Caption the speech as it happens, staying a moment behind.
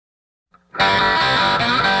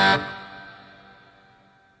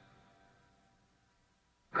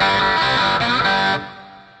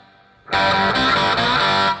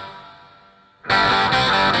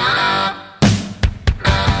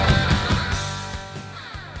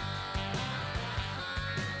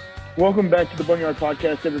Welcome back to the Boneyard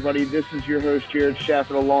Podcast, everybody. This is your host, Jared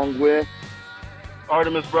Shafford, along with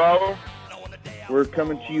Artemis Brower. We're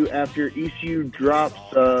coming to you after ECU drops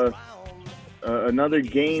another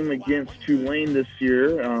game against Tulane this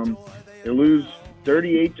year. They lose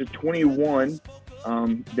 38-21.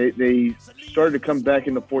 They started to come back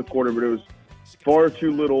in the fourth quarter, but it was far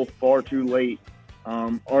too little, far too late.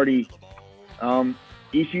 Artie,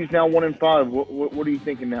 ECU's now 1-5. What are you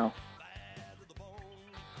thinking now?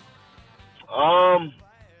 I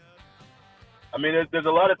mean, there's a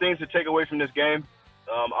lot of things to take away from this game.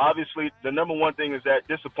 Obviously, the number one thing is that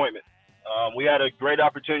disappointment. We had a great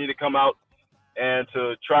opportunity to come out and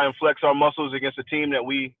to try and flex our muscles against a team that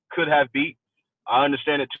we could have beat. I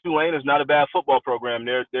understand that Tulane is not a bad football program.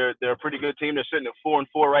 They're a pretty good team. They're sitting at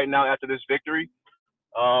 4-4 right now after this victory.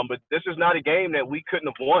 But this is not a game that we couldn't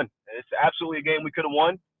have won. It's absolutely a game we could have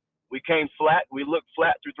won. We came flat. We looked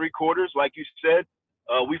flat through three quarters, like you said.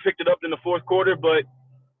 We picked it up in the fourth quarter, but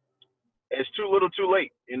it's too little too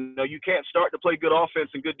late. You can't start to play good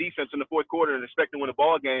offense and good defense in the fourth quarter and expect to win a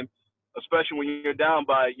ball game, especially when you're down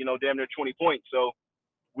by, damn near 20 points. So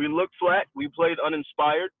we looked flat. We played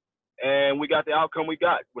uninspired, and we got the outcome we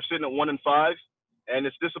got. We're sitting at 1-5, and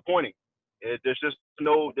it's disappointing. There's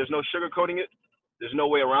no sugarcoating it. There's no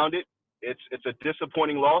way around it. It's a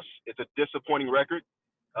disappointing loss. It's a disappointing record.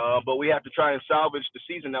 But we have to try and salvage the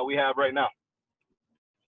season that we have right now.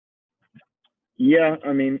 Yeah,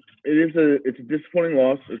 I mean, it's a disappointing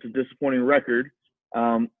loss. It's a disappointing record.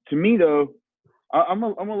 To me, though, I'm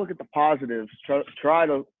gonna look at the positives. Try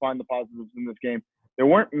to find the positives in this game. There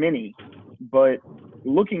weren't many, but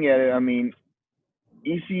looking at it, I mean,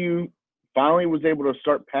 ECU finally was able to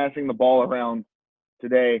start passing the ball around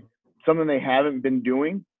today. Something they haven't been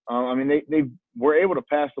doing. I mean, they were able to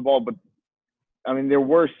pass the ball, but I mean, there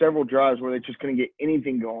were several drives where they just couldn't get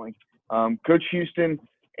anything going. Coach Houston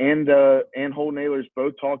and Holton Ahlers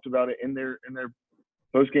both talked about it in their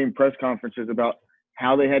post-game press conferences about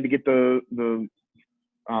how they had to get the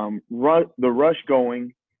rush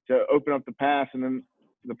going to open up the pass, and then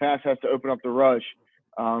the pass has to open up the rush.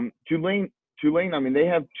 Tulane, I mean, they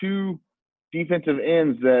have two defensive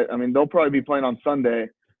ends that, I mean, they'll probably be playing on Sunday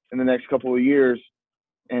in the next couple of years,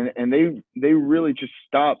 and they really just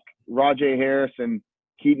stopped Rajay Harris and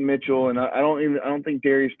Keaton Mitchell, and I don't think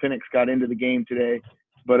Darius Penix got into the game today.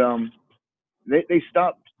 But they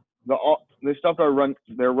stopped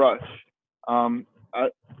their rush. I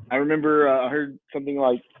remember I heard something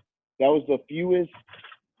like that was the fewest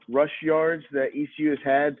rush yards that ECU has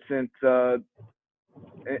had since or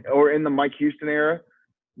in the Mike Houston era.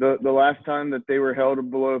 The last time that they were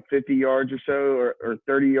held below 50 yards or so, or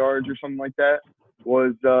 30 yards or something like that,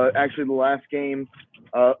 was actually the last game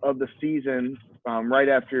of the season, right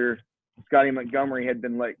after Scotty Montgomery had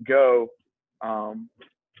been let go.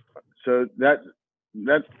 So that's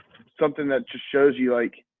something that just shows you,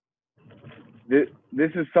 like, this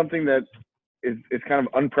is something that is kind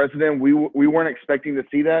of unprecedented. We weren't expecting to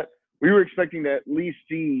see that. We were expecting to at least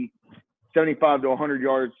see 75 to 100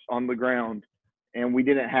 yards on the ground, and we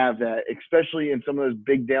didn't have that, especially in some of those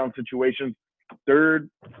big down situations, 3rd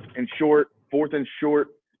and short, 4th and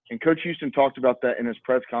short. And Coach Houston talked about that in his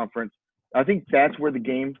press conference. I think that's where the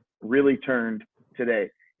game really turned today.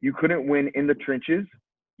 You couldn't win in the trenches.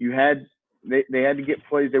 They had to get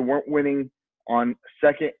plays. They weren't winning on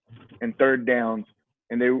 2nd and 3rd downs,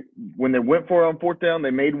 and when they went for it on 4th down, they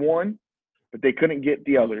made one, but they couldn't get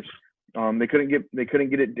the others. They couldn't get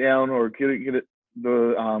it down, or couldn't get it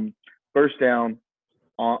the first down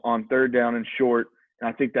on 3rd down and short. And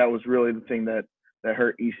I think that was really the thing that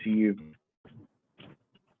hurt ECU.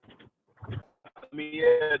 I mean,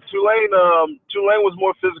 yeah, Tulane was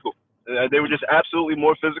more physical. They were just absolutely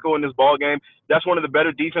more physical in this ball game. That's one of the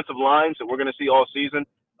better defensive lines that we're going to see all season.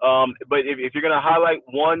 But if you're going to highlight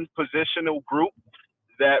one positional group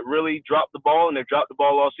that really dropped the ball, and they've dropped the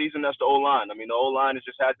ball all season, that's the O-line. I mean, the O-line it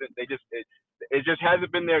just hasn't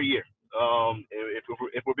been their year.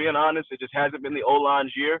 If we're being honest, it just hasn't been the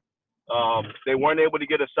O-line's year. They weren't able to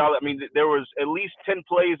get a solid. I mean, there was at least 10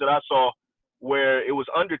 plays that I saw where it was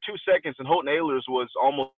under 2 seconds and Holton Ahlers was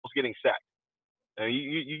almost getting sacked. And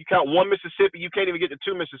you count one Mississippi, you can't even get to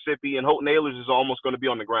 2 Mississippi, and Holton Ahlers is almost going to be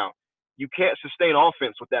on the ground. You can't sustain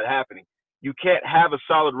offense with that happening. You can't have a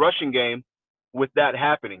solid rushing game with that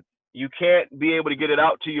happening. You can't be able to get it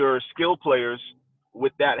out to your skill players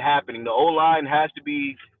with that happening. The O-line has to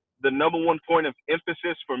be the number one point of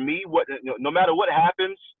emphasis for me. No matter what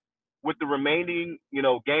happens with the remaining,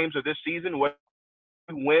 games of this season, whether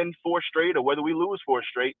we win 4 straight or whether we lose 4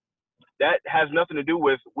 straight, that has nothing to do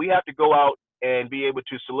with. We have to go out and be able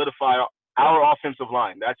to solidify our offensive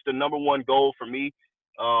line. That's the number one goal for me.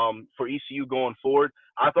 for ECU going forward.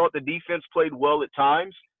 I thought the defense played well at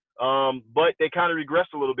times, but they kind of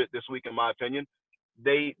regressed a little bit this week, in my opinion.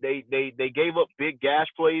 They gave up big gash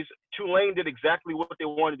plays. Tulane did exactly what they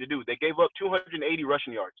wanted to do. They gave up 280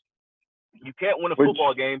 rushing yards. You can't win a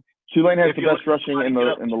football game. Tulane has the best rushing in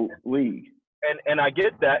the league. And I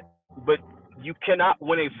get that, but you cannot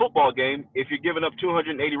win a football game if you're giving up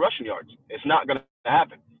 280 rushing yards. It's not going to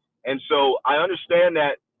happen. And so I understand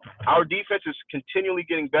that our defense is continually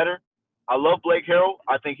getting better. I love Blake Harrell.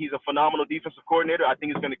 I think he's a phenomenal defensive coordinator. I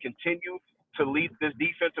think he's going to continue to lead this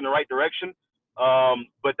defense in the right direction.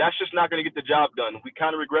 But that's just not going to get the job done. We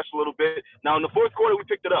kind of regressed a little bit. Now, in the fourth quarter, we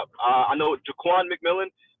picked it up. I know Jaquan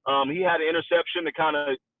McMillan, he had an interception to kind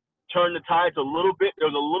of turn the tides a little bit. There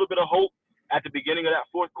was a little bit of hope at the beginning of that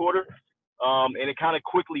fourth quarter, and it kind of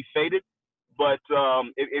quickly faded. But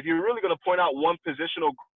if you're really going to point out one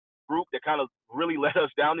positional group that kind of really let us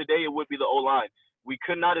down today, it would be the O-line. We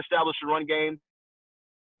could not establish a run game,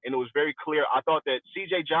 and it was very clear. I thought that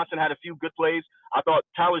C.J. Johnson had a few good plays. I thought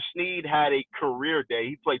Tyler Snead had a career day.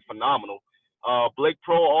 He played phenomenal. Blake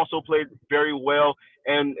Pro also played very well,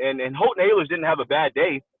 and Holton Ahlers didn't have a bad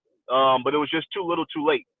day, but it was just too little too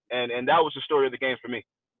late, and that was the story of the game for me.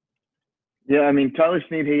 Yeah, I mean, Tyler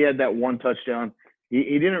Snead, he had that one touchdown.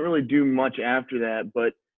 He didn't really do much after that,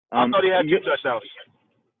 but I thought he had two touchdowns.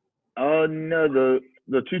 No,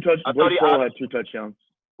 the two touchdowns. Blake Pro had two touchdowns.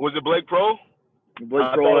 Was it Blake Pro? Blake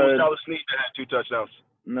I Pro thought it was Tyler Snead that had two touchdowns.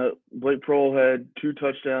 No, Blake Pro had two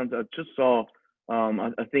touchdowns. I just saw.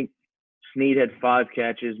 I think Snead had 5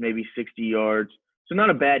 catches, maybe 60 yards. So not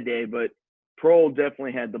a bad day, but Pro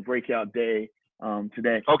definitely had the breakout day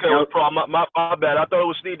today. Okay, now, it was Pro. My bad. I thought it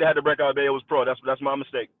was Snead that had the breakout day. It was Pro. That's my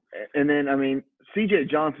mistake. And then, I mean, C.J.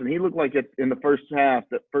 Johnson, he looked like in the first half,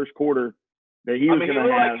 that first quarter, that he was going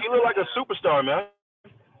to have. He looked like a superstar, man.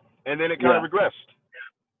 And then it kind of regressed.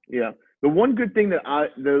 Yeah. The one good thing that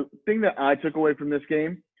I took away from this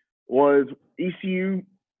game was ECU.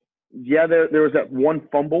 Yeah, there was that one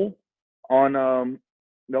fumble on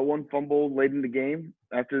late in the game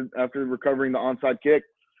after recovering the onside kick.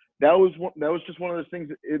 That was just one of those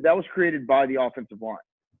things that was created by the offensive line.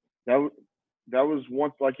 That was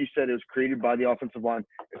once, like you said, it was created by the offensive line.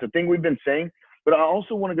 It's a thing we've been saying, but I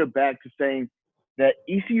also want to go back to saying that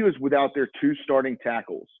ECU is without their 2 starting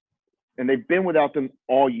tackles, and they've been without them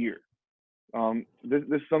all year. This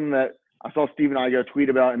is something that I saw Stephen Igo tweet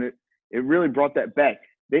about, and it really brought that back.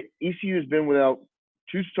 ECU has been without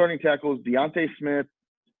 2 starting tackles, Deontay Smith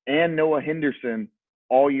and Noah Henderson,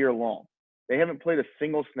 all year long. They haven't played a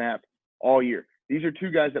single snap all year. These are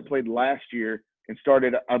 2 guys that played last year and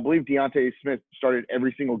started. I believe Deontay Smith started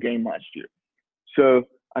every single game last year. So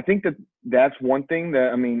I think that's one thing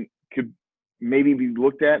that, I mean, could maybe be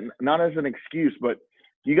looked at, not as an excuse, but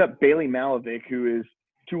you got Bailey Malavik, who is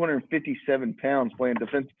 257 pounds,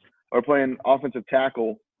 playing offensive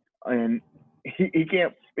tackle, and he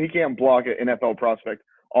can't block an NFL prospect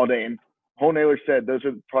all day. And Holton Ahlers said those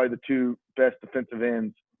are probably the 2 best defensive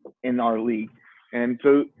ends in our league. And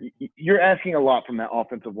so you're asking a lot from that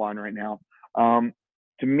offensive line right now.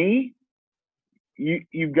 To me,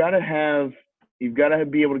 you've got to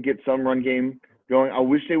be able to get some run game going. I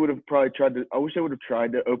wish they would have tried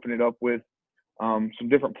to open it up with some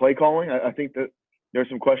different play calling. I think that there's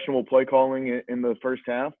some questionable play calling in the first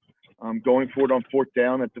half, going forward on 4th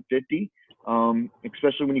down at the 50,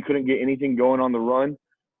 especially when you couldn't get anything going on the run,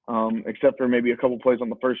 except for maybe a couple plays on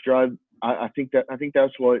the first drive. I think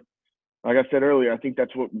that's what, like I said earlier, I think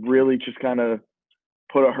that's what really just kind of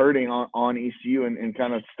put a hurting on ECU and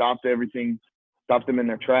kind of stopped them in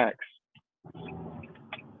their tracks.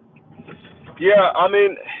 Yeah, I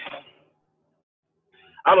mean,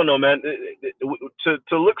 I don't know, man.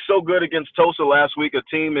 To look so good against Tulsa last week, a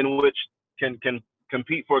team in which can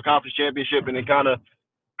compete for a conference championship, and then kind of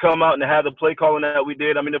come out and have the play calling that we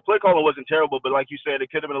did. I mean, the play calling wasn't terrible, but like you said,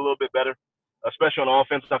 it could have been a little bit better, especially on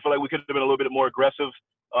offense. I feel like we could have been a little bit more aggressive.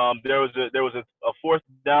 There was a 4th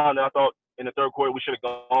down that I thought in the third quarter we should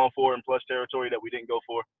have gone for in plus territory that we didn't go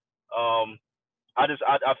for. I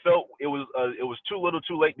felt it was too little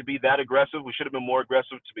too late to be that aggressive. We should have been more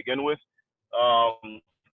aggressive to begin with.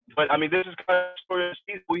 But I mean, this is kind of story of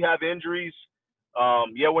the season. We have injuries.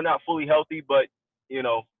 Yeah, we're not fully healthy, but you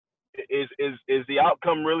know, is the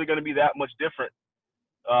outcome really going to be that much different?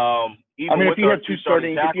 Even with if you have 2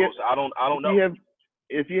 starting tackles, I don't know.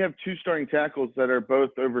 If you have 2 starting tackles that are both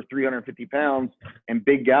over 350 pounds and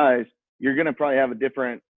big guys, you're going to probably have a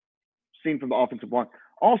different scene from the offensive line.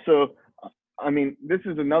 Also, I mean, this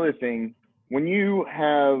is another thing. When you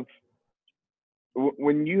have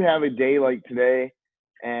a day like today,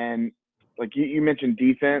 and like you mentioned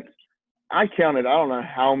defense, I counted, I don't know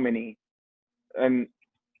how many, and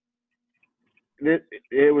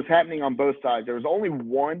it was happening on both sides. There was only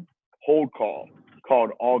one hold call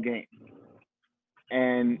called all game.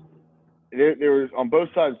 And there was, on both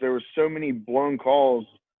sides, there were so many blown calls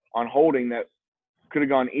on holding that could have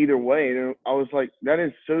gone either way. And I was like, that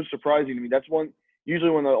is so surprising to me. That's usually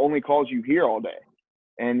one of the only calls you hear all day.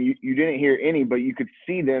 And you didn't hear any, but you could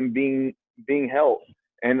see them being held.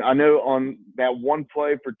 And I know on that one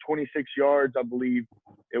play for 26 yards, I believe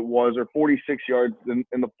it was, or 46 yards in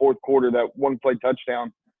the fourth quarter, that one play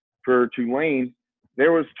touchdown for Tulane,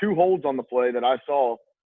 there was 2 holds on the play that I saw,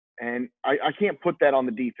 and I can't put that on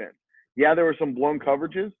the defense. Yeah, there were some blown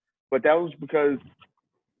coverages, but that was because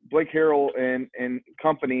Blake Harrell and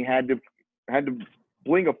company had to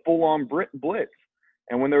bling a full-on blitz.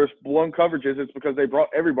 And when there was blown coverages, it's because they brought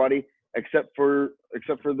everybody except for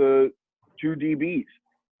the 2 DBs,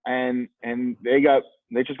 and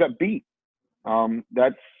they just got beat.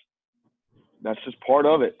 That's just part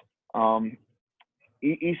of it.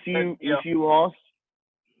 ECU lost.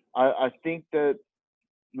 I think that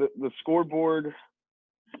the scoreboard,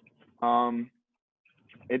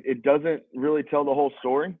 it doesn't really tell the whole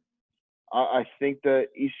story. I think that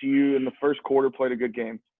ECU in the first quarter played a good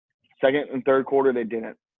game. Second and third quarter they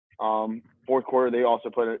didn't. Fourth quarter they also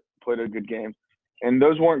played a good game, and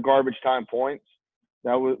those weren't garbage time points. They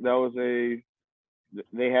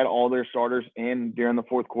had all their starters in during the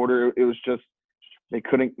fourth quarter. It was just they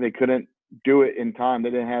couldn't do it in time. They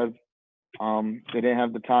didn't have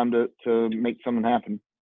the time to make something happen.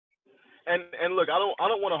 And look, I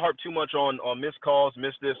don't want to harp too much on missed calls,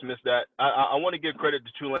 miss this, miss that. I want to give credit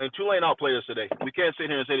to Tulane. Tulane outplayed us today. We can't sit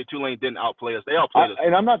here and say that Tulane didn't outplay us. They outplayed us.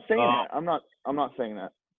 And I'm not saying that. I'm not saying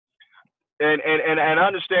that. And I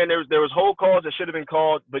understand there was whole calls that should have been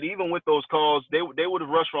called, but even with those calls, they would have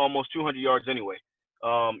rushed for almost 200 yards anyway.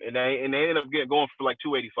 And they ended up going for like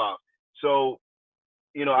 285. So,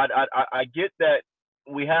 I get that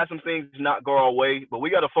we had some things not go our way, but we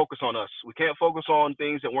got to focus on us. We can't focus on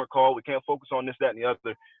things that weren't called. We can't focus on this, that, and the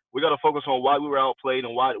other. We got to focus on why we were outplayed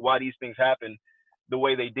and why these things happened the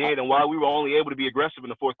way they did, and why we were only able to be aggressive in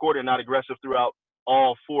the fourth quarter and not aggressive throughout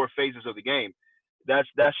all 4 phases of the game. That's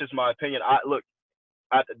just my opinion.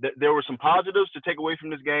 There were some positives to take away from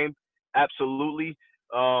this game, absolutely.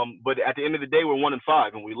 But at the end of the day, we're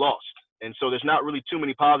 1-5 and we lost, and so there's not really too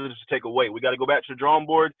many positives to take away. We got to go back to the drawing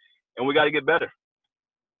board and we got to get better.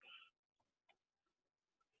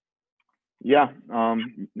 Yeah,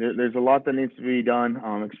 there's a lot that needs to be done,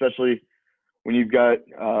 especially when you've got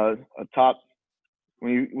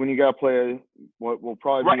when you got to play what will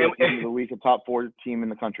probably be at the end of the week a top 4 team in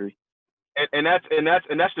the country. And that's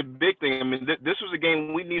the big thing. I mean, this was a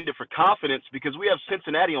game we needed for confidence because we have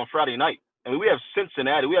Cincinnati on Friday night. I mean, we have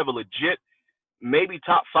Cincinnati. We have a legit, maybe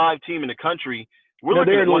top 5 team in the country.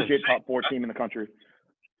 They're a legit top 4 team in the country.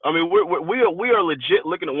 I mean, we are legit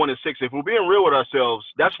looking at 1-6. If we're being real with ourselves,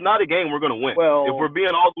 that's not a game we're going to win. Well, if we're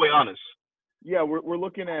being all the way honest. Yeah, we're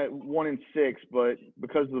looking at 1-6, but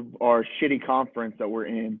because of our shitty conference that we're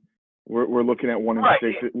in, we're looking at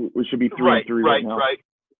 1-6. We should be 3-3 right now. Right.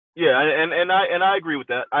 Yeah, and I agree with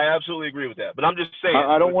that. I absolutely agree with that. But I'm just saying.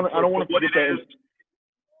 I don't want to forget that.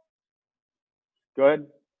 Go ahead.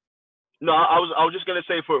 No, I was just gonna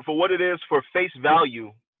say for what it is, for face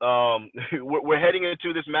value. We're heading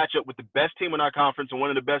into this matchup with the best team in our conference and one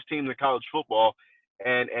of the best teams in college football,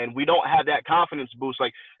 and we don't have that confidence boost.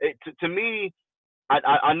 Like to me,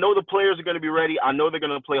 I know the players are going to be ready. I know they're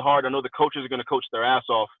going to play hard. I know the coaches are going to coach their ass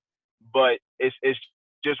off, but it's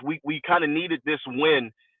just we kind of needed this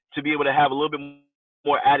win to be able to have a little bit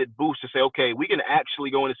more added boost to say, okay, we can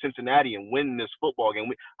actually go into Cincinnati and win this football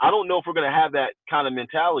game. I don't know if we're going to have that kind of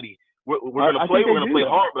mentality. We're going to play. We're going to play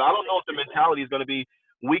hard, but I don't know if the mentality is going to be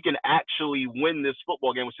we can actually win this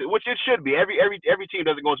football game, which it should be. Every team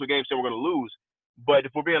doesn't go into a game saying we're going to lose. But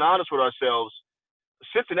if we're being honest with ourselves,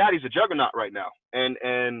 Cincinnati's a juggernaut right now,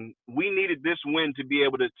 and we needed this win to be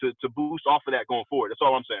able to boost off of that going forward. That's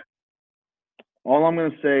all I'm saying. All I'm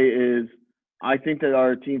going to say is I think that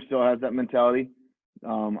our team still has that mentality.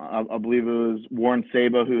 I believe it was Warren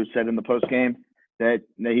Saba who said in the postgame that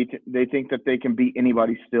they think that they can beat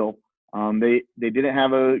anybody still. They didn't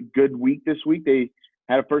have a good week this week. They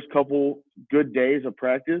had a first couple good days of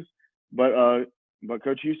practice, but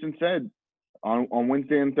Coach Houston said on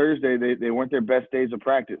Wednesday and Thursday they weren't their best days of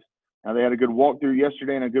practice. Now they had a good walkthrough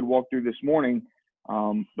yesterday and a good walkthrough this morning,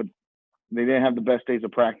 but they didn't have the best days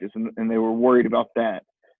of practice, and they were worried about that.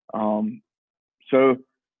 So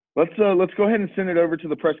let's go ahead and send it over to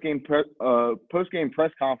the post-game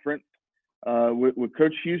press conference with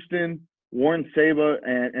Coach Houston, Warren Saba,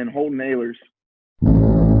 and Holden Ahlers.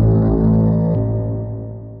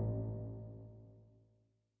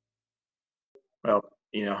 Well,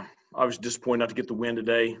 I was disappointed not to get the win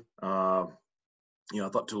today. I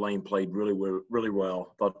thought Tulane played really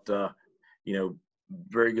well. Thought,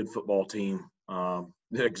 very good football team.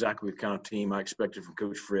 Exactly the kind of team I expected from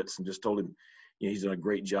Coach Fritz, and just told him, he's done a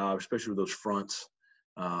great job, especially with those fronts.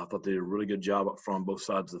 I thought they did a really good job up front, both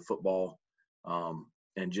sides of the football.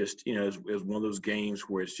 And just, it was one of those games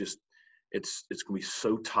where it's going to be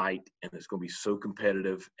so tight and it's going to be so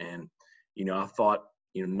competitive. And, I thought,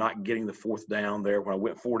 not getting the fourth down there when I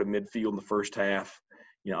went forward to midfield in the first half,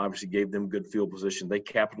 obviously gave them good field position. They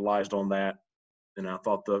capitalized on that. And I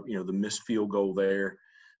thought the missed field goal there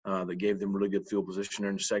that gave them really good field position there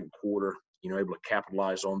in the second quarter, able to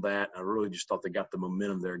capitalize on that. I really just thought they got the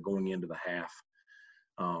momentum there going into the half.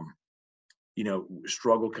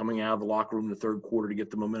 Struggled coming out of the locker room in the third quarter to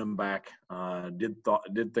get the momentum back.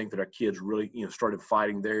 Did think that our kids really, started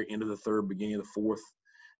fighting there into the third, beginning of the fourth,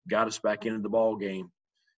 got us back into the ball game.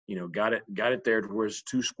 Got it there to where it's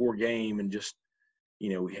a 2-score game, and just,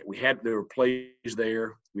 there were plays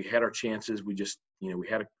there. We had our chances. We just, we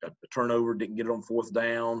had a turnover, didn't get it on fourth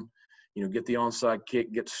down, get the onside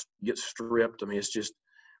kick, get stripped. I mean, it's just,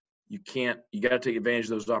 you got to take advantage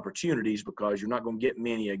of those opportunities because you're not going to get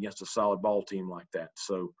many against a solid ball team like that.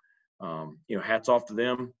 So, hats off to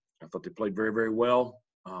them. I thought they played very, very well.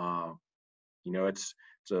 It's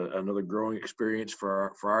another growing experience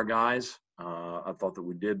for our guys. I thought that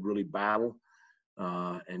we did really battle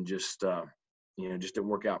and just didn't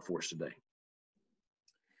work out for us today.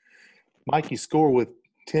 Mike, you score with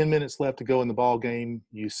 10 minutes left to go in the ball game.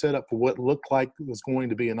 You set up for what looked like was going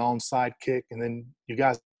to be an onside kick, and then you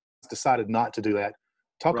guys decided not to do that.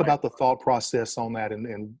 Talk Right. about the thought process on that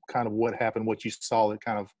and kind of what happened, what you saw that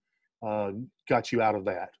kind of got you out of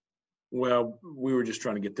that. Well, we were just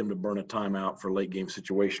trying to get them to burn a timeout for a late game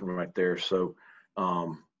situation right there. So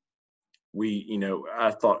I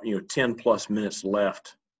thought, 10 plus minutes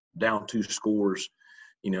left, down 2 scores,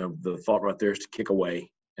 the thought right there is to kick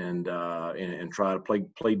away and try to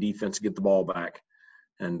play defense, get the ball back.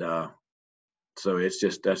 And so it's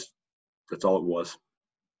just, that's all it was.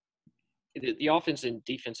 The offense and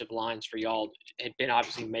defensive lines for y'all had been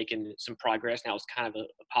obviously making some progress. Now it's kind of a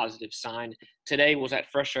positive sign. Today, was that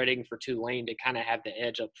frustrating for Tulane to kind of have the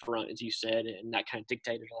edge up front, as you said, and that kind of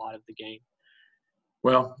dictated a lot of the game?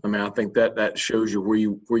 Well, I mean, I think that shows you where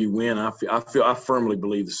you win. I firmly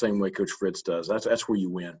believe the same way Coach Fritz does. That's where you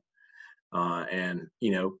win. And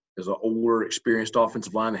as an older, experienced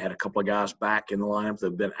offensive line, they had a couple of guys back in the lineup that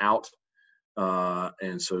have been out.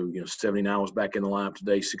 And so, 79 was back in the lineup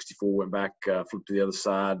today. 64 went back, flipped to the other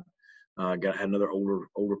side. Had another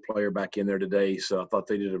older player back in there today. So I thought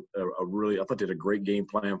they did a great game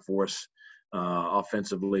plan for us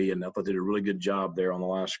offensively, and I thought they did a really good job there on the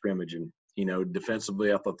line of scrimmage. And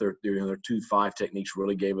defensively, I thought their 2-5 techniques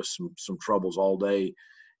really gave us some troubles all day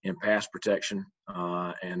in pass protection,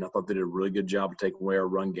 and I thought they did a really good job of taking away our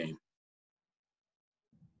run game.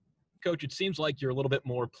 Coach, it seems like you're a little bit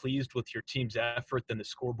more pleased with your team's effort than the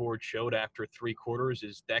scoreboard showed after 3 quarters.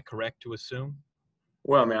 Is that correct to assume?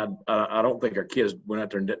 Well, I mean, I don't think our kids went out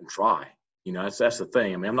there and didn't try. That's the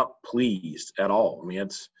thing. I mean, I'm not pleased at all. I mean,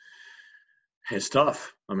 it's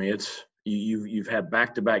tough. I mean, you've had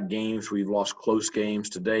back-to-back games where you've lost close games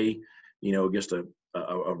today. Against a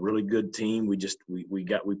really good team. We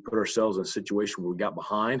put ourselves in a situation where we got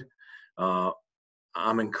behind.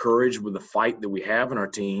 I'm encouraged with the fight that we have in our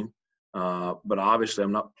team. But obviously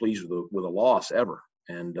I'm not pleased with a loss ever.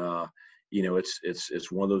 And,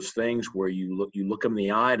 it's one of those things where you look them in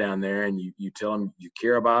the eye down there and you tell them you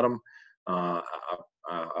care about them. I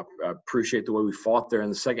appreciate the way we fought there in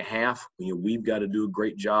the second half. We've got to do a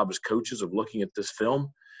great job as coaches of looking at this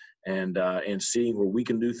film and seeing where we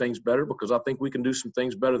can do things better, because I think we can do some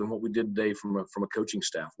things better than what we did today from a coaching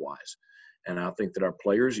staff wise. And I think that our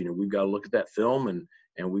players, we've got to look at that film and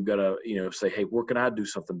we've got to, say, hey, where can I do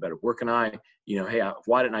something better? Where can I, hey,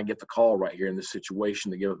 why didn't I get the call right here in this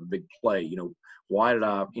situation to give up a big play? Why did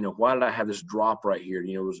I have this drop right here?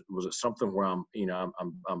 Was it something where I'm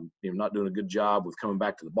not doing a good job with coming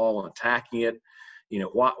back to the ball and attacking it?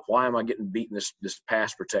 Why am I getting beaten this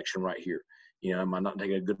pass protection right here? Am I not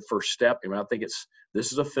taking a good first step? I mean, I think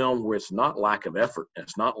this is a film where it's not lack of effort. And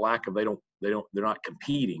it's not lack of they're not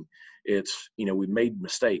competing. It's, we've made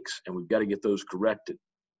mistakes and we've got to get those corrected.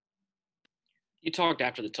 You talked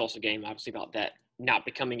after the Tulsa game, obviously, about that not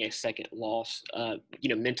becoming a second loss,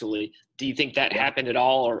 mentally. Do you think that happened at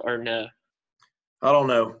all or no? I don't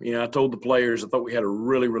know. I told the players, I thought we had a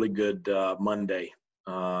really, really good Monday.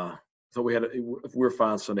 I thought if we were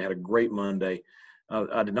fine Sunday, had a great Monday.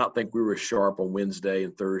 I did not think we were as sharp on Wednesday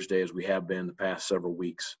and Thursday as we have been the past several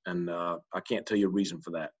weeks, and I can't tell you a reason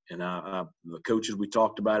for that. And the coaches, we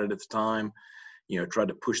talked about it at the time, tried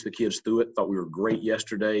to push the kids through it. Thought we were great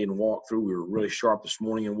yesterday in walkthrough. We were really sharp this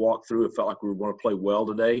morning in walkthrough. It felt like we were going to play well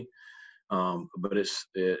today, but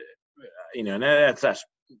and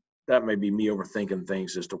that may be me overthinking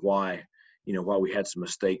things as to why we had some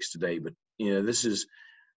mistakes today. But this is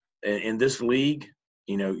in this league.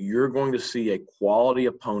 You're going to see a quality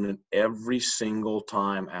opponent every single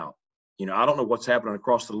time out. I don't know what's happening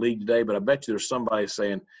across the league today, but I bet you there's somebody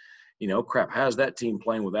saying, crap, how's that team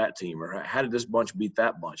playing with that team? Or how did this bunch beat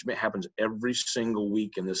that bunch? I mean, it happens every single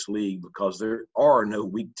week in this league because there are no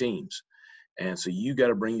weak teams. And so you got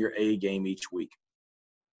to bring your A game each week.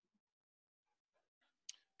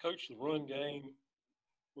 Coach, the run game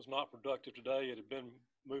was not productive today. It had been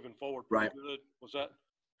moving forward pretty good. Was that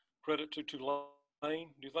credit to Tulane,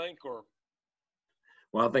 do you think? Or?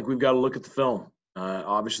 Well, I think we've got to look at the film.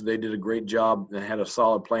 Obviously, they did a great job and had a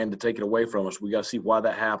solid plan to take it away from us. We got to see why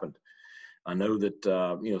that happened. I know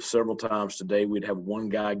that, several times today we'd have one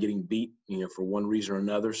guy getting beat, for one reason or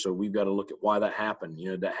another. So we've got to look at why that happened.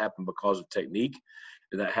 Did that happen because of technique?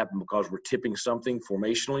 Did that happen because we're tipping something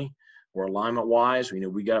formationally or alignment-wise?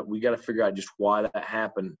 We got to figure out just why that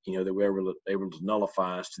happened, that we were able to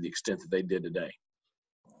nullify us to the extent that they did today.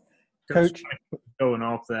 Coach, going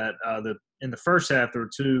off that, in the first half, there were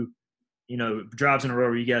two, drives in a row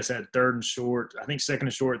where you guys had third and short, I think second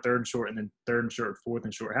and short, third and short, and then third and short, fourth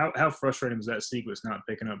and short. How frustrating was that sequence not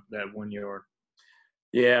picking up that 1 yard?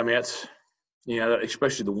 Yeah, I mean, that's,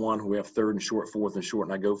 especially the one where we have third and short, fourth and short,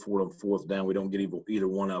 and I go for it on fourth down. We don't get either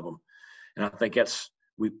one of them. And I think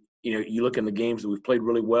you look in the games that we've played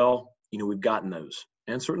really well, we've gotten those.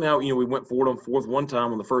 And certainly now, we went for it on fourth one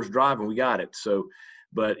time on the first drive and we got it. So,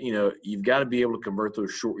 but, you've got to be able to convert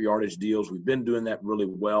those short yardage deals. We've been doing that really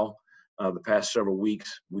well the past several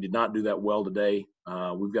weeks. We did not do that well today.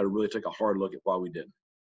 We've got to really take a hard look at why we didn't.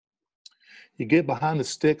 You get behind the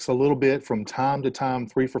sticks a little bit from time to time,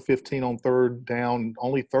 3 for 15 on third down,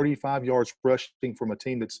 only 35 yards rushing from a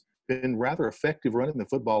team that's been rather effective running the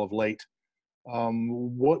football of late.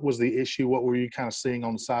 What was the issue? What were you kind of seeing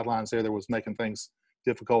on the sidelines there that was making things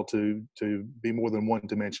difficult to be more than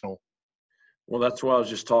one-dimensional? Well, that's what I was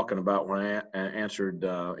just talking about when I answered,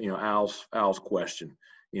 Al's question.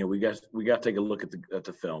 We got to take a look at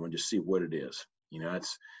the film and just see what it is.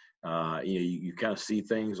 It's you kind of see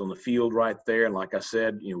things on the field right there, and like I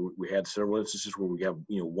said, we had several instances where we have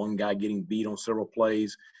one guy getting beat on several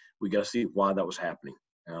plays. We got to see why that was happening.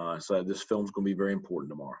 So this film's going to be very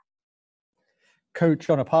important tomorrow. Coach,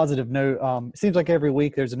 on a positive note, it seems like every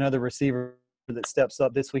week there's another receiver that steps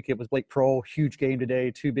up. This week it was Blake Prohl, huge game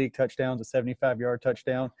today, 2 big touchdowns, a 75-yard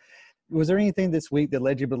touchdown. Was there anything this week that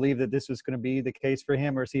led you to believe that this was going to be the case for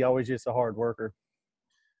him, or is he always just a hard worker?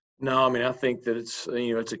 No, I mean, I think that it's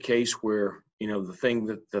a case where the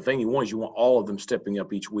thing you want is you want all of them stepping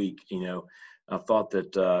up each week. I thought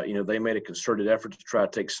that they made a concerted effort to try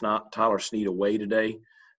to take Tyler Snead away today,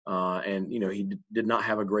 and he did not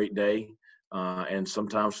have a great day. And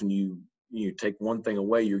sometimes when you take one thing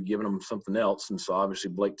away, you're giving them something else. And so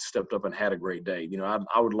obviously Blake stepped up and had a great day.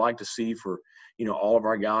 I would like to see for all of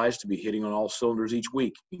our guys to be hitting on all cylinders each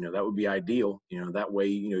week. That would be ideal. That way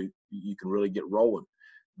you can really get rolling.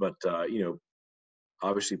 But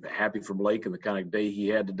obviously happy for Blake and the kind of day he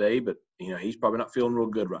had today. But he's probably not feeling real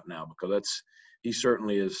good right now because he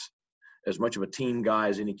certainly is as much of a team guy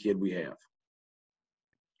as any kid we have.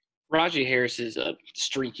 Rajee Harris's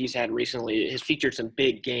streak he's had recently has featured some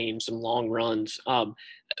big games, some long runs.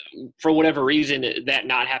 For whatever reason, that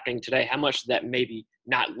not happening today, how much that maybe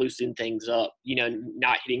not loosen things up,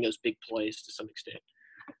 not hitting those big plays to some extent?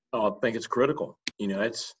 Oh, I think it's critical.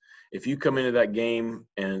 It's if you come into that game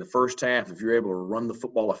and in the first half, if you're able to run the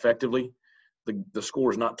football effectively, the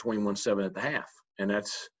score is not 21-7 at the half. And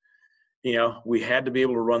that's, we had to be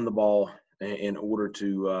able to run the ball in order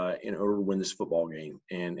to win this football game,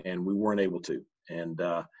 and we weren't able to. And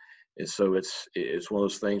so it's one of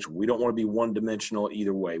those things. We don't want to be one-dimensional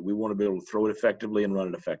either way. We want to be able to throw it effectively and run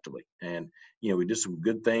it effectively. And we did some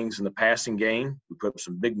good things in the passing game. We put up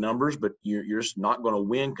some big numbers, but you're just not going to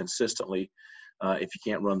win consistently if you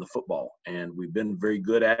can't run the football. And we've been very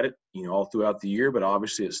good at it, all throughout the year. But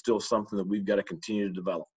obviously, it's still something that we've got to continue to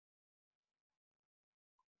develop.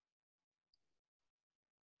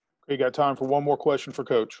 You got time for one more question for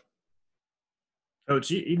Coach. Coach,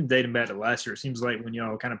 even dating back to last year, it seems like when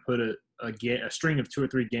y'all kind of put a string of 2 or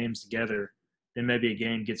 3 games together, then maybe a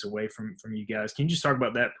game gets away from you guys. Can you just talk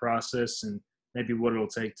about that process and maybe what it'll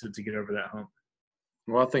take to get over that hump?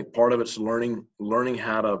 Well, I think part of it's learning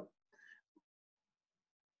how to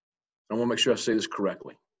I want to make sure I say this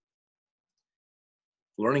correctly.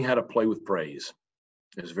 Learning how to play with praise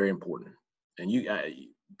is very important. And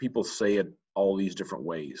people say it all these different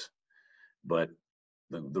ways, but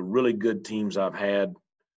the really good teams I've had,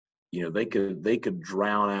 they could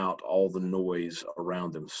drown out all the noise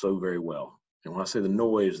around them so very well. And when I say the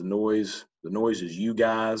noise is you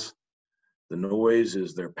guys. The noise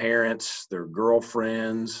is their parents, their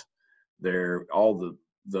girlfriends, all the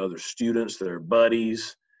other students, their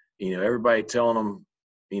buddies, everybody telling them,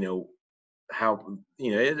 how,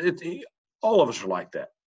 all of us are like that.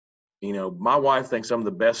 My wife thinks I'm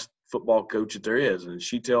the best football coach that there is. And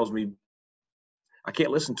she tells me I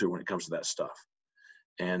can't listen to her when it comes to that stuff.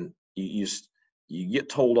 And you get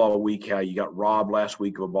told all week how you got robbed last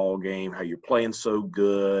week of a ball game, how you're playing so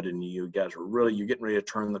good, and you guys are you're getting ready to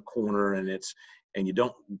turn the corner, and you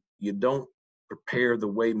don't prepare the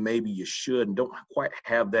way maybe you should, and don't quite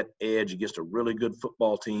have that edge against a really good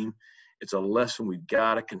football team. It's a lesson we've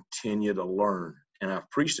got to continue to learn, and I've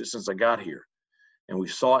preached it since I got here, and we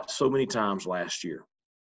saw it so many times last year.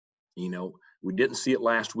 We didn't see it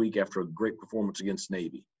last week after a great performance against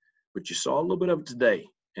Navy, but you saw a little bit of it today.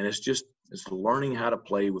 And it's learning how to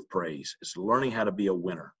play with praise. It's learning how to be a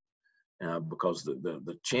winner. Because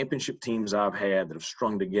the championship teams I've had that have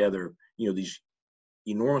strung together, these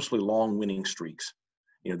enormously long winning streaks,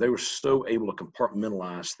 they were so able to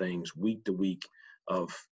compartmentalize things week to week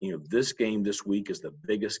of, this game this week is the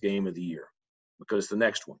biggest game of the year because it's the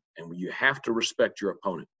next one. And you have to respect your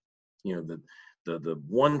opponent. The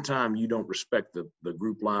one time you don't respect the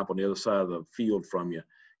group lineup on the other side of the field from you,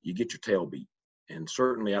 you get your tail beat. And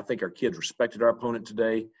certainly I think our kids respected our opponent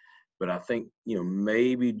today, but I think,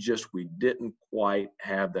 maybe just we didn't quite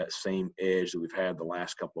have that same edge that we've had the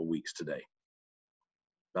last couple of weeks today.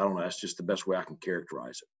 I don't know. That's just the best way I can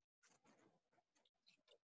characterize it.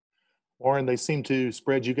 Warren, they seem to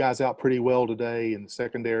spread you guys out pretty well today in the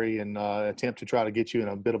secondary and attempt to try to get you in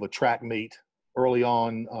a bit of a track meet early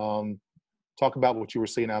on. Talk about what you were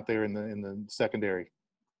seeing out there in the secondary.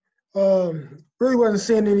 Really wasn't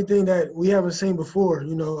seeing anything that we haven't seen before.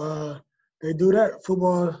 They do that.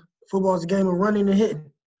 Football's a game of running and hitting.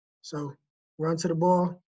 So run to the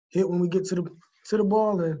ball, hit when we get to the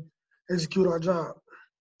ball, and execute our job.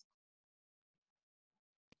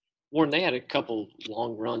 Warren, they had a couple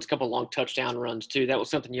long touchdown runs too. That was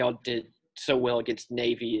something y'all did so well against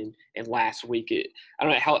Navy and last week. I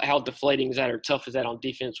don't know how deflating is that or tough is that on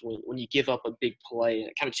defense when you give up a big play and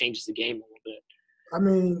it kind of changes the game a little bit. I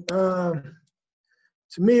mean, to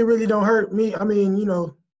me, it really don't hurt me. I mean,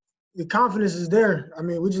 the confidence is there. I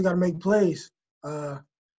mean, we just got to make plays.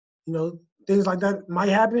 Things like that might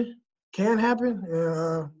happen, can happen.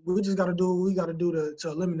 We just got to do what we got to do to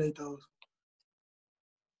eliminate those.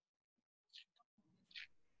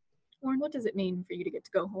 Warren, what does it mean for you to get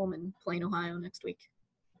to go home and play in Ohio next week?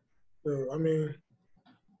 I mean,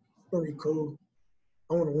 it's going to be cool.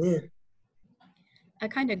 I want to win.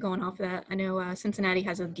 Kind of going off of that, I know Cincinnati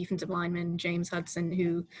has a defensive lineman, James Hudson,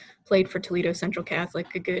 who played for Toledo Central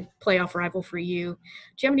Catholic, a good playoff rival for you.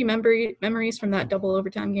 Do you have any memories from that double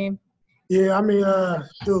overtime game? Yeah, I mean,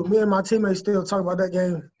 me and my teammates still talk about that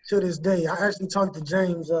game to this day. I actually talked to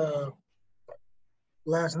James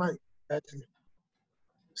last night, actually.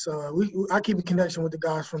 So I keep a connection with the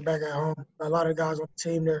guys from back at home. A lot of guys on the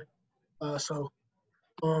team there. I'm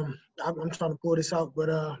trying to pull this out, but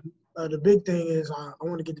the big thing is I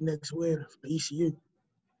want to get the next win for ECU.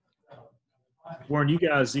 Warren, you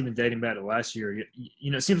guys, even dating back to last year,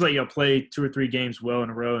 it seems like y'all play 2 or 3 games well in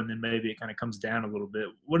a row, and then maybe it kind of comes down a little bit.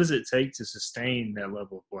 What does it take to sustain that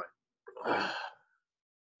level of play?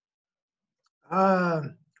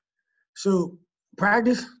 So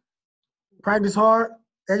practice hard,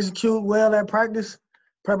 execute well at practice,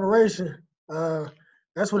 preparation.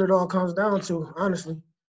 That's what it all comes down to, honestly.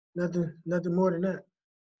 Nothing more than that.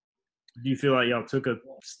 Do you feel like y'all took a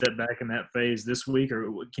step back in that phase this week,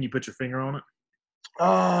 or can you put your finger on it?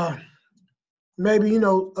 Maybe,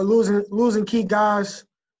 losing key guys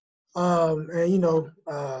and,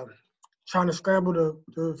 trying to scramble to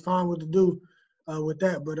find what to do with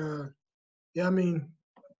that. But, I mean,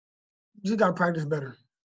 you just got to practice better.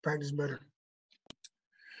 Kind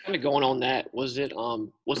of going on that, was it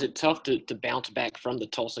tough to bounce back from the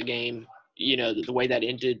Tulsa game, the way that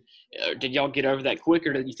ended? Did y'all get over that quick,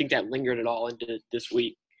 or did you think that lingered at all into this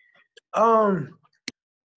week?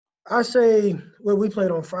 I say, we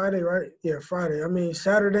played on Friday, right? Yeah, Friday. I mean,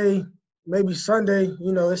 Saturday, maybe Sunday,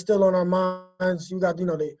 it's still on our minds. You got,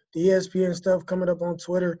 the ESPN stuff coming up on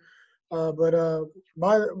Twitter. But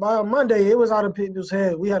by Monday, it was out of people's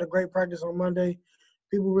head. We had a great practice on Monday.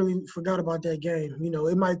 People really forgot about that game.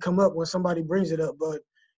 It might come up when somebody brings it up, but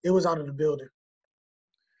it was out of the building.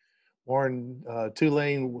 Warren,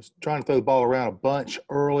 Tulane was trying to throw the ball around a bunch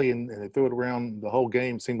early, and they threw it around the whole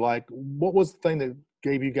game, it seemed like. What was the thing that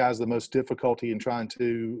gave you guys the most difficulty in trying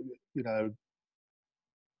to,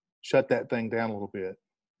 shut that thing down a little bit?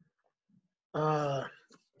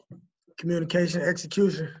 Communication,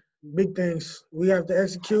 execution, big things. We have to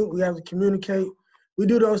execute. We have to communicate. We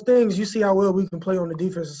do those things. You see how well we can play on the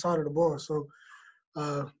defensive side of the ball. So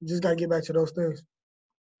just got to get back to those things.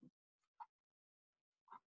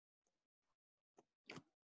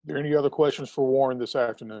 Are there any other questions for Warren this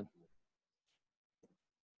afternoon?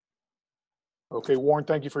 Okay, Warren,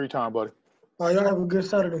 thank you for your time, buddy. Y'all have a good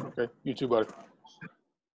Saturday. Okay, you too, buddy.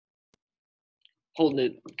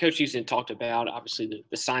 Holden, Coach Houston talked about obviously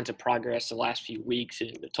the signs of progress the last few weeks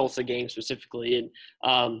and the Tulsa game specifically.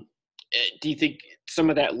 And do you think some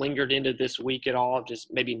of that lingered into this week at all? Just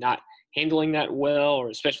maybe not handling that well, or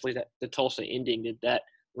especially that the Tulsa ending, did that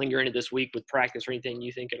linger into this week with practice or anything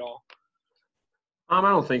you think at all? I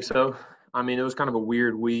don't think so. I mean, it was kind of a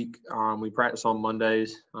weird week. We practiced on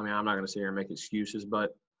Mondays. I mean, I'm not going to sit here and make excuses,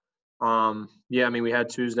 but yeah, I mean, we had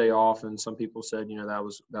Tuesday off, and some people said, that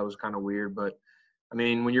was kind of weird. But I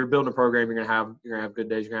mean, when you're building a program, you're gonna have good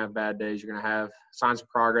days, you're gonna have bad days, you're gonna have signs of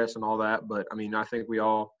progress and all that. But I mean, I think we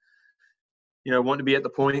all, want to be at the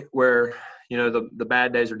point where the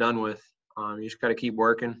bad days are done with. You just got to keep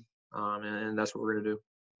working, and that's what we're gonna do.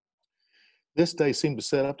 This day seemed to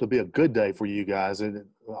set up to be a good day for you guys, and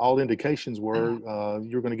all indications were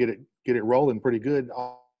you're going to get it rolling pretty good.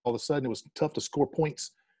 All of a sudden, it was tough to score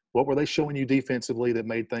points. What were they showing you defensively that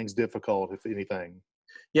made things difficult, if anything?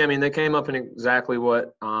 Yeah, I mean, they came up in exactly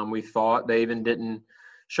what we thought. They even didn't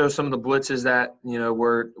show some of the blitzes that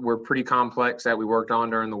were pretty complex that we worked on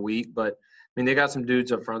during the week. But I mean, they got some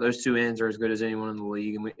dudes up front. Those two ends are as good as anyone in the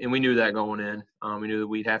league, and we knew that going in. We knew that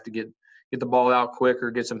we'd have to get the ball out quicker,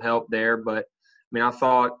 get some help there. But I mean, I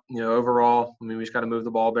thought, overall, I mean, we just got to move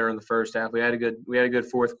the ball better in the first half. We had a good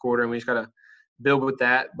fourth quarter, and we just got to build with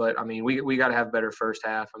that. But I mean, we got to have better first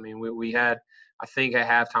half. I mean, we had, I think at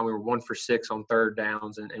halftime we were 1 for 6 on third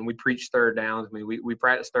downs, and we preached third downs. I mean, we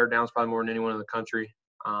practiced third downs probably more than anyone in the country.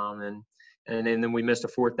 And then we missed a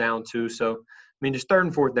fourth down too. So I mean, just third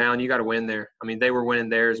and fourth down, you got to win there. I mean, they were winning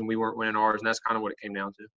theirs and we weren't winning ours, and that's kind of what it came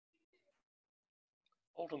down to.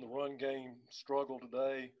 Holden, the run game struggled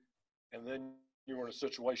today, and then you were in a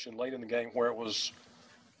situation late in the game where it was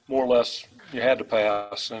more or less you had to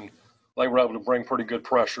pass, and they were able to bring pretty good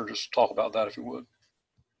pressure. Just talk about that if you would.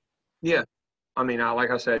 Yeah. I mean, like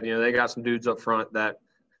I said, they got some dudes up front that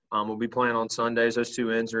will be playing on Sundays. Those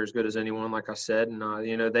two ends are as good as anyone, like I said. And,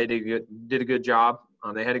 they did a good job.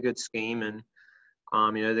 They had a good scheme, and,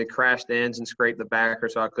 they crashed ends and scraped the backer,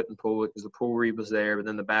 so I couldn't pull it because the pull read was there, but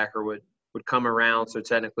then the backer would come around, so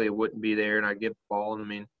technically it wouldn't be there, and I'd give the ball. And I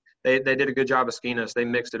mean, they did a good job of scheming us. They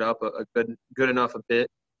mixed it up a good enough a bit,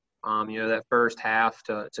 that first half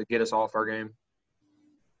to get us off our game.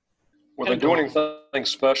 Were they doing anything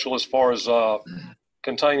special as far as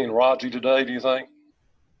containing Raji today, do you think?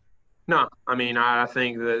 No. I mean, I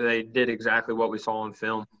think that they did exactly what we saw on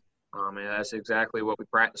film. That's exactly what we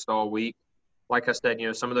practiced all week. Like I said,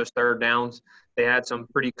 some of those third downs, they had some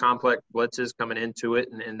pretty complex blitzes coming into it,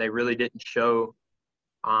 and they really didn't show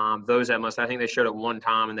those that much. I think they showed it one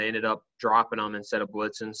time, and they ended up dropping them instead of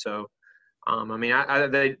blitzing. So, I mean,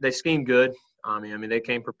 they schemed good. I mean, they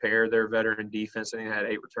came prepared. They're a veteran defense. I think they had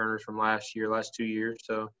 8 returners from last 2 years.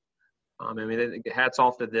 So, I mean, hats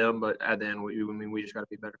off to them. But at the end, we just got to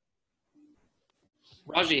be better.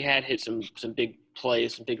 Raji had hit some big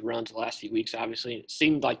plays, some big runs the last few weeks, obviously. It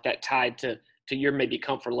seemed like that tied to your maybe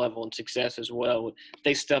comfort level and success as well.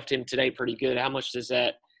 They stuffed him today pretty good. How much does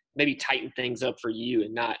that maybe tighten things up for you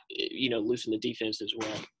and not, loosen the defense as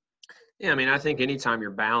well? Yeah, I mean, I think anytime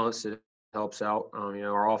you're balanced, it helps out.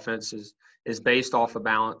 Our offense is based off of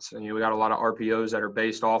balance. And, we got a lot of RPOs that are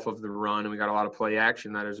based off of the run, and we got a lot of play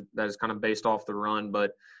action that is kind of based off the run.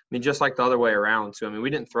 But, I mean, just like the other way around, too. I mean, we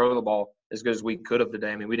didn't throw the ball as good as we could have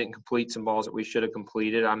today. I mean, we didn't complete some balls that we should have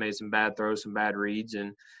completed. I made some bad throws, some bad reads,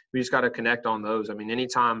 and we just got to connect on those. I mean,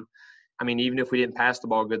 even if we didn't pass the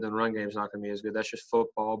ball good, then the run game is not going to be as good. That's just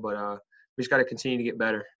football. But we just got to continue to get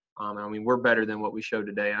better. I mean, we're better than what we showed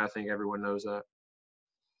today, and I think everyone knows that.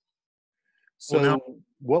 So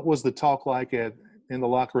what was the talk like in the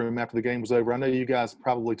locker room after the game was over? I know you guys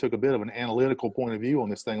probably took a bit of an analytical point of view on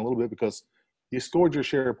this thing a little bit because you scored your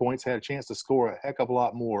share of points, had a chance to score a heck of a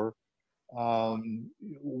lot more.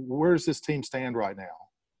 Where does this team stand right now?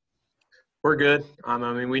 We're good. I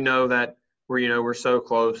mean, we know that we're so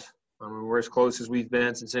close. I mean, we're as close as we've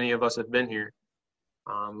been since any of us have been here.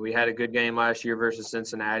 We had a good game last year versus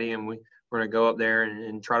Cincinnati, and we We're going to go up there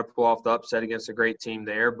and try to pull off the upset against a great team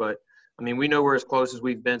there. But, I mean, we know we're as close as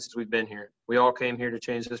we've been since we've been here. We all came here to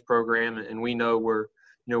change this program, and we know we're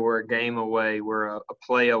a game away. We're a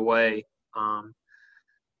play away,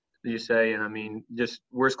 you say. And, I mean, just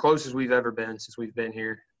we're as close as we've ever been since we've been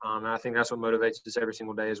here. And I think that's what motivates us every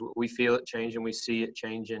single day is we feel it changing, we see it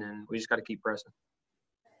changing, and we just got to keep pressing.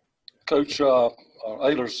 Coach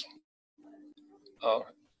Ehlers,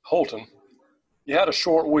 Holton, you had a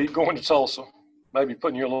short week going to Tulsa, maybe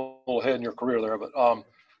putting you a little ahead in your career there, but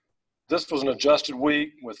this was an adjusted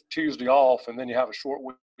week with Tuesday off, and then you have a short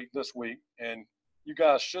week this week, and you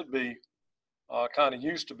guys should be kind of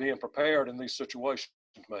used to being prepared in these situations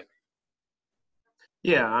maybe.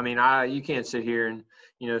 Yeah, I mean, you can't sit here and,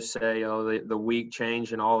 say, the week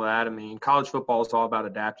change and all that. I mean, college football is all about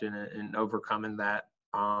adapting and overcoming that.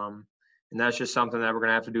 And that's just something that we're going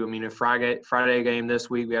to have to do. I mean, a Friday game this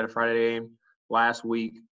week, we had a Friday game last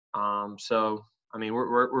week. So, I mean,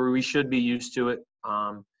 we should be used to it.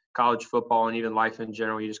 College football and even life in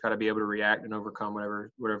general, you just got to be able to react and overcome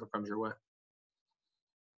whatever comes your way.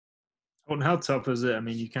 Well, how tough is it? I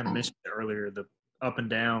mean, you kind of mentioned it earlier, the up and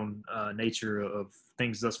down nature of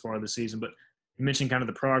things thus far this season, but you mentioned kind of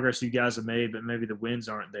the progress you guys have made, but maybe the wins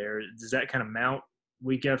aren't there. Does that kind of mount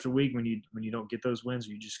week after week when you don't get those wins,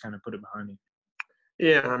 or you just kind of put it behind you?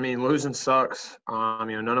 Yeah, I mean, losing sucks.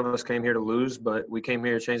 None of us came here to lose, but we came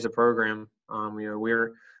here to change the program.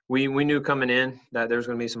 We knew coming in that there's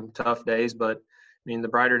going to be some tough days, but I mean, the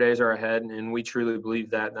brighter days are ahead, and we truly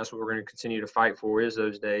believe that. And that's what we're going to continue to fight for is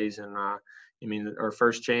those days. And I mean, our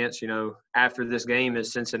first chance, after this game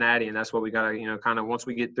is Cincinnati, and that's what we got to, kind of once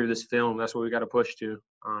we get through this film, that's what we got to push to.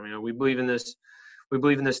 We believe in this. We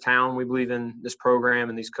believe in this town. We believe in this program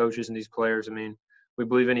and these coaches and these players. I mean, we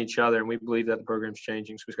believe in each other, and we believe that the program's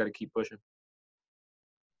changing, so we just got to keep pushing.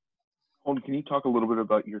 Holden, can you talk a little bit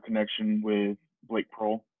about your connection with Blake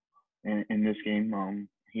Prohl in this game?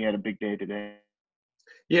 He had a big day today.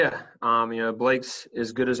 Yeah, Blake's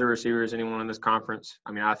as good as a receiver as anyone in this conference.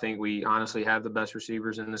 I mean, I think we honestly have the best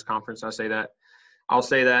receivers in this conference. I'll say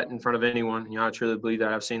that in front of anyone. I truly believe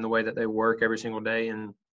that. I've seen the way that they work every single day,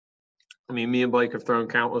 and I mean, me and Blake have thrown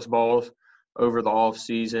countless balls over the off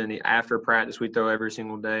season. After practice, we throw every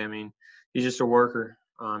single day. I mean, he's just a worker.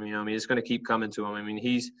 It's going to keep coming to him. I mean,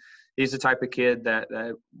 he's the type of kid that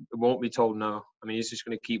won't be told no. I mean, he's just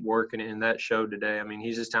going to keep working, and that showed today. I mean,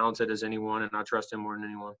 he's as talented as anyone, and I trust him more than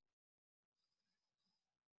anyone.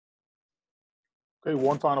 Okay,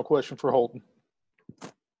 one final question for Holton.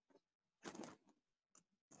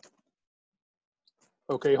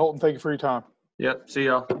 Okay, Holton, thank you for your time. Yep, see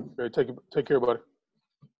y'all. Okay, take care, buddy.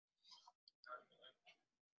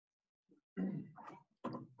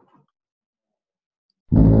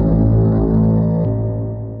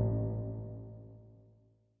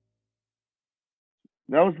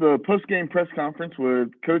 That was the post-game press conference with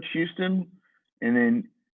Coach Houston and then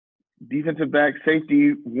defensive back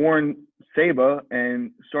safety Warren Saba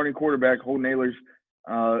and starting quarterback Holden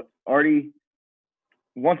Ehlers. Artie,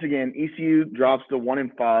 once again, ECU drops to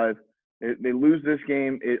 1-5. They lose this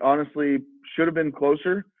game. It honestly should have been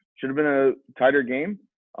closer, should have been a tighter game.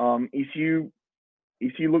 ECU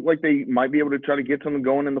looked like they might be able to try to get something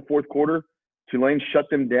going in the fourth quarter. Tulane shut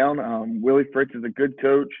them down. Willie Fritz is a good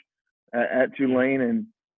coach at Tulane,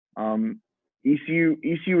 and ECU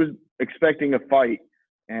was expecting a fight,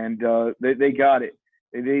 and they got it.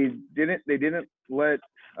 They didn't let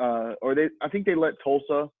I think they let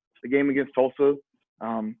Tulsa, the game against Tulsa,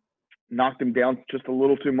 knock them down just a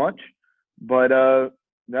little too much. But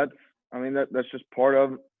that's just part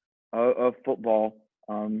of football.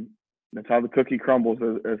 That's how the cookie crumbles,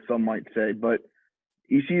 as some might say. But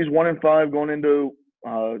ECU's 1-5 going into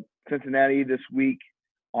Cincinnati this week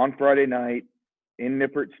on Friday night in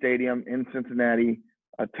Nippert Stadium in Cincinnati,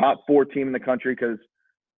 a top 4 team in the country, because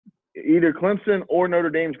either Clemson or Notre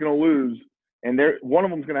Dame's going to lose, and one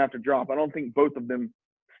of them's going to have to drop. I don't think both of them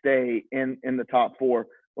stay in the top 4.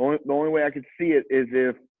 The only way I could see it is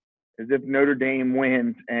if Notre Dame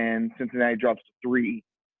wins and Cincinnati drops to 3,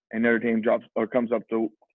 and Notre Dame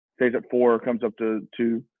stays at 4 or comes up to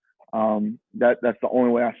 2. That's the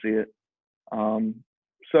only way I see it.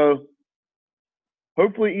 So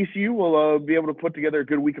hopefully ECU will be able to put together a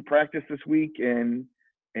good week of practice this week and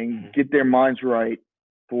get their minds right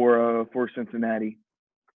for Cincinnati.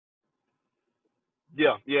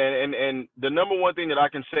 Yeah, and the number one thing that I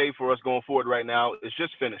can say for us going forward right now is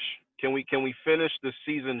just finish. Can we finish the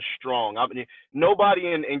season strong? I mean,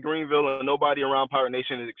 nobody in Greenville and nobody around Pirate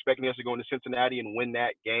Nation is expecting us to go into Cincinnati and win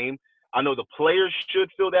that game. I know the players should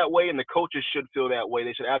feel that way and the coaches should feel that way.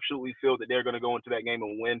 They should absolutely feel that they're going to go into that game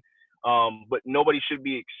and win. But nobody should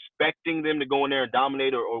be expecting them to go in there and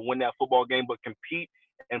dominate or win that football game, but compete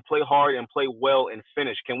and play hard and play well and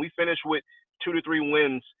finish. Can we finish with 2 to 3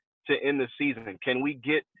 wins to end the season? Can we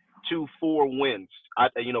get to 4 wins?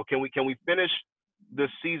 Can we finish the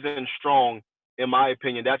season strong? In my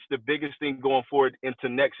opinion, that's the biggest thing going forward into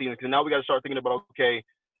next season. Because now we got to start thinking about, okay,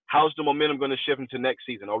 how's the momentum going to shift into next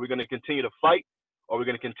season? Are we going to continue to fight? Are we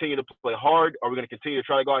going to continue to play hard? Are we going to continue to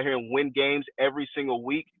try to go out here and win games every single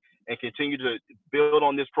week and continue to build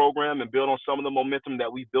on this program and build on some of the momentum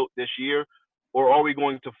that we built this year? Or are we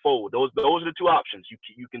going to fold? Those are the 2 options.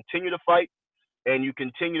 You continue to fight and you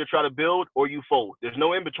continue to try to build, or you fold. There's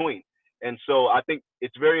no in between. And so I think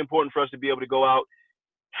it's very important for us to be able to go out,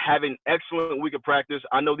 have an excellent week of practice.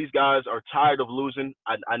 I know these guys are tired of losing.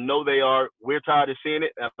 I know they are. We're tired of seeing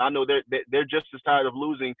it. I know they're just as tired of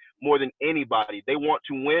losing more than anybody. They want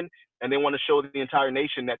to win, and they want to show the entire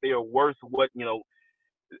nation that they are worth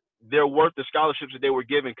they're worth the scholarships that they were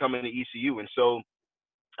given coming to ECU. And so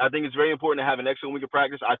I think it's very important to have an excellent week of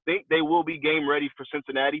practice. I think they will be game ready for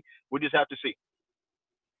Cincinnati. We just have to see.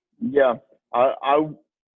 Yeah,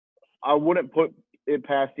 I wouldn't put it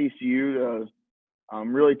past ECU to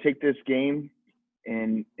really take this game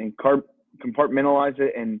and compartmentalize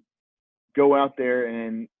it and go out there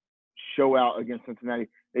and show out against Cincinnati.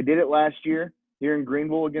 They did it last year here in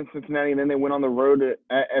Greenville against Cincinnati, and then they went on the road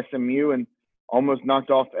at SMU and almost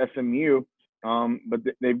knocked off SMU. But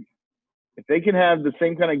if they can have the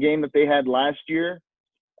same kind of game that they had last year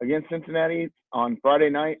against Cincinnati on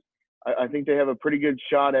Friday night, I think they have a pretty good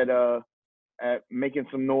shot at making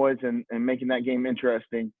some noise and making that game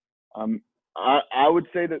interesting. I would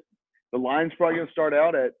say that the line's probably going to start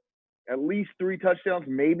out at least 3 touchdowns,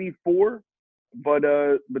 maybe 4, but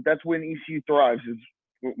that's when ECU thrives, is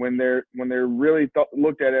when they're really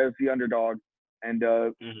looked at as the underdog, and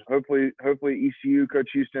hopefully ECU coach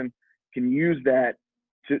Houston can use that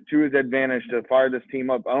to his advantage to fire this team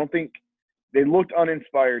up. I don't think they looked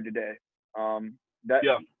uninspired today.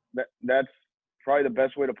 That's probably the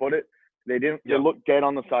best way to put it. They didn't. They looked dead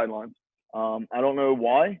on the sidelines. I don't know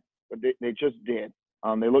why, but they just did.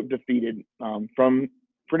 They looked defeated from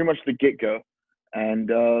pretty much the get-go, and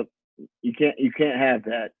you can't have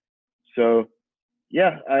that. So,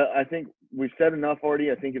 yeah, I think we've said enough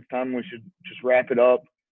already. I think it's time we should just wrap it up.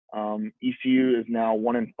 ECU is now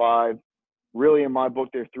 1-5. Really, in my book,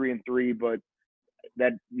 they're 3-3, but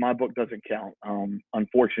that my book doesn't count,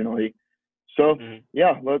 unfortunately. So,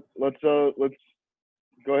 yeah, let's go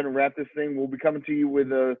ahead and wrap this thing. We'll be coming to you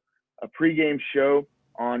with a pregame show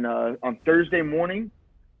on Thursday morning.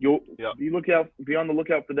 Be on the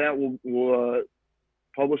lookout for that. We'll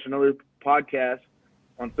publish another podcast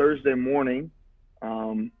on Thursday morning.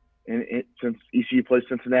 Since ECU plays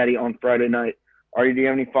Cincinnati on Friday night. Artie, do you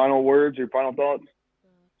have any final words or final thoughts?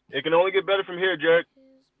 It can only get better from here, Jared.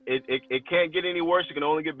 It can't get any worse. It can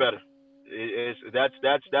only get better. That's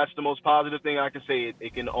the most positive thing I can say.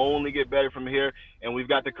 It can only get better from here, and we've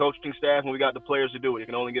got the coaching staff and we got the players to do it. It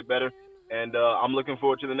can only get better, and I'm looking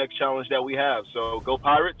forward to the next challenge that we have. So go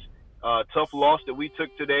Pirates! Tough loss that we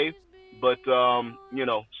took today, but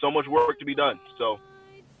so much work to be done. So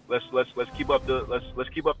let's keep up the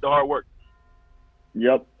hard work.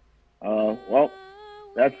 Yep. Well,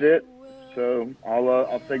 that's it. So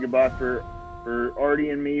I'll say goodbye for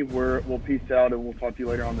Artie and me. We'll peace out, and we'll talk to you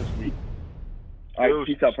later on this week. All right,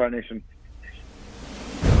 peace out, Pride Nation.